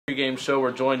Pregame show.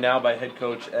 We're joined now by head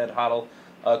coach Ed Hottle.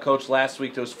 Coach, last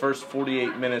week those first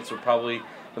 48 minutes were probably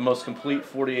the most complete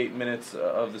 48 minutes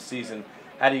of the season.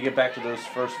 How do you get back to those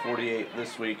first 48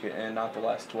 this week and not the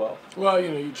last 12? Well,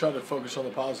 you try to focus on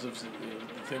the positives,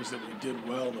 the things that we did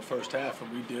well in the first half, and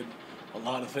we did a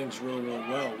lot of things really, really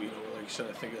well. Like you said,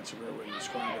 I think that's a great way to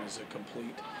describe it, as a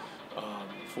complete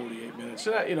 48 minutes.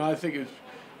 And I think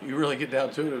you really get down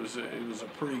to it, it was a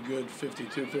pretty good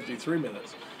 52, 53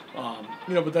 minutes.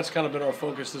 But that's kind of been our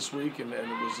focus this week, and it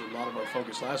was a lot of our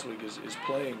focus last week is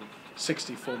playing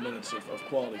 60 full minutes of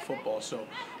quality football. So,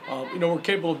 we're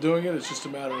capable of doing it. It's just a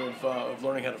matter of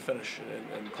learning how to finish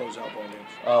and close out ball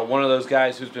games. One of those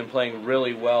guys who's been playing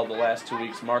really well the last 2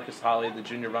 weeks, Marcus Holly, the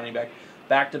junior running back,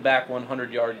 back-to-back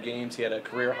 100-yard games. He had a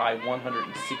career-high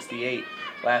 168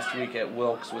 last week at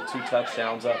Wilkes with 2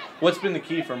 touchdowns. What's been the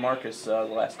key for Marcus the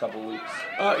last couple of weeks?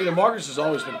 Marcus has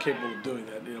always been capable of doing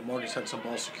that. Marcus had some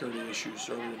ball security issues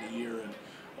earlier in the year,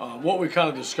 and what we kind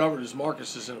of discovered is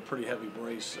Marcus is in a pretty heavy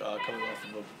brace coming off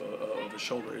of a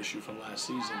shoulder issue from last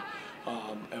season.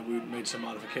 And we made some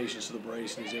modifications to the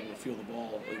brace, and he's able to feel the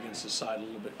ball against his side a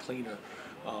little bit cleaner.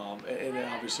 And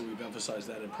obviously we've emphasized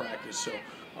that in practice. So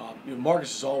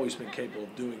Marcus has always been capable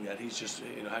of doing that. He's just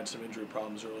had some injury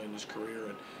problems early in his career,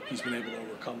 and he's been able to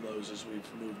overcome those as we've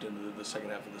moved into the second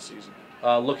half of the season.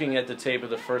 Looking at the tape of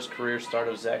the first career start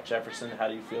of Zach Jefferson, how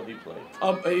do you feel he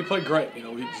played? He played great.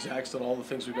 Zach's done all the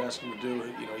things we've asked him to do.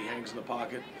 He hangs in the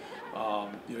pocket.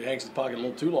 He hangs in the pocket a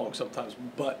little too long sometimes,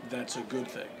 but that's a good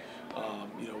thing.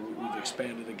 We've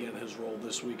expanded again his role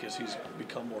this week as he's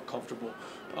become more comfortable.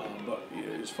 But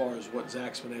as far as what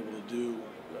Zach's been able to do,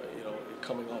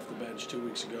 coming off the bench 2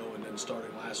 weeks ago and then starting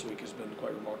last week has been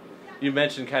quite remarkable. You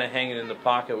mentioned kind of hanging in the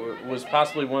pocket. Was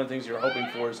possibly one of the things you were hoping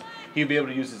for is he'd be able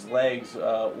to use his legs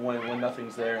when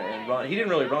nothing's there and run. He didn't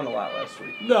really run a lot last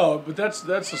week. No, but that's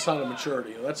a sign of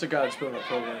maturity. That's a guy that's been in our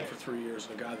program for 3 years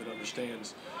and a guy that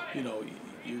understands,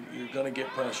 you're going to get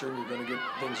pressure, you're going to get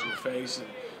things in your face,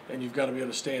 and you've got to be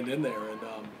able to stand in there.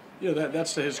 And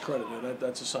that's to his credit.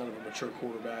 That's a sign of a mature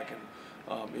quarterback. And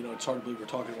it's hard to believe we're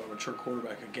talking about a mature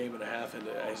quarterback a game and a half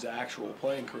into his actual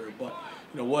playing career. But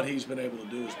what he's been able to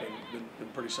do has been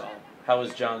pretty solid. How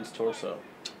is John's torso?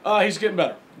 He's getting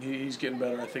better. He's getting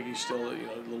better. I think he's still a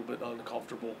little bit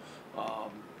uncomfortable.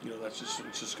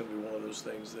 It's just going to be one of those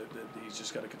things that he's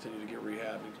just got to continue to get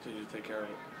rehab and continue to take care of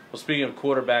it. Well, speaking of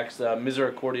quarterbacks,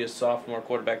 Misericordia sophomore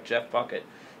quarterback Jeff Puckett,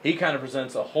 he kind of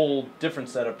presents a whole different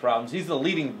set of problems. He's the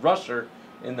leading rusher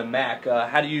in the MAC.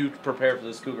 How do you prepare for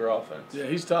this Cougar offense? Yeah,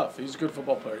 he's tough. He's a good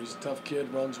football player. He's a tough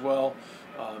kid, runs well,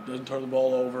 doesn't turn the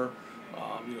ball over.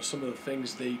 Some of the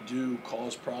things they do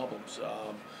cause problems.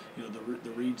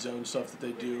 The read zone stuff that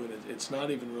they do, and it's not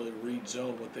even really read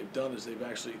zone. What they've done is they've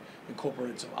actually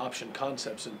incorporated some option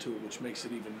concepts into it, which makes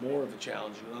it even more of a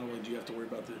challenge. Not only do you have to worry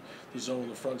about the zone on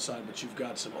the front side, but you've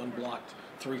got some unblocked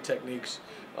 3 techniques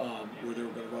where they're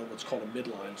going to run what's called a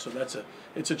midline. So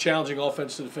it's a challenging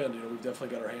offense to defend. We've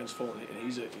definitely got our hands full, and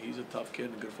he's a tough kid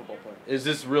and a good football player. Is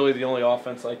this really the only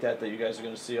offense like that you guys are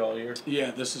going to see all year? Yeah,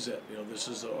 this is it. This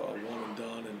is a one and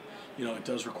done, and it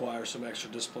does require some extra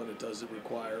discipline. It does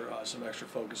require some extra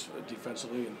focus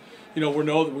defensively, and we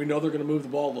know they're going to move the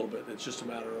ball a little bit. It's just a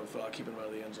matter of keeping them out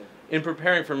of the end zone. In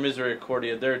preparing for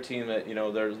Misericordia, they're a team that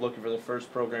they're looking for the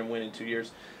first program win in 2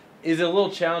 years. Is it a little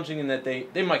challenging in that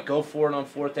they might go for it on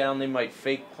 4th down, they might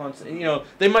fake punts,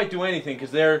 they might do anything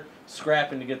because they're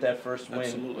scrapping to get that first win.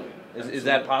 Absolutely. Is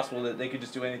that possible that they could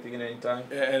just do anything at any time?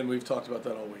 And we've talked about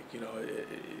that all week.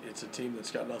 It's a team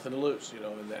that's got nothing to lose.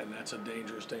 And that's a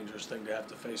dangerous thing to have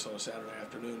to face on a Saturday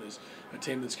afternoon. Is a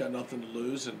team that's got nothing to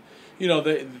lose, and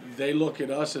they look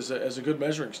at us as a good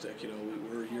measuring stick.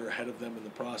 We're a year ahead of them in the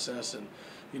process, and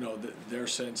their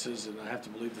sense is, and I have to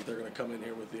believe that they're going to come in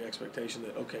here with the expectation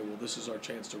that, okay, well, this is our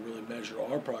chance to really measure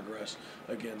our progress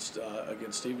against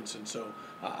Stevenson. So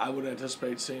I would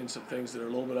anticipate seeing some things that are a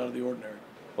little bit out of the ordinary.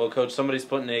 Well, Coach, somebody's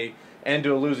putting an end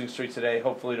to a losing streak today.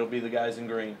 Hopefully it'll be the guys in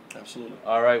green. Absolutely.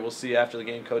 All right, we'll see you after the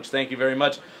game, Coach. Thank you very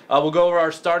much. We'll go over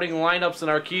our starting lineups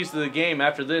and our keys to the game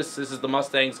after this. This is the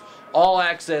Mustangs All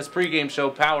Access pregame show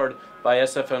powered by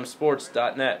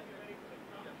SFMSports.net.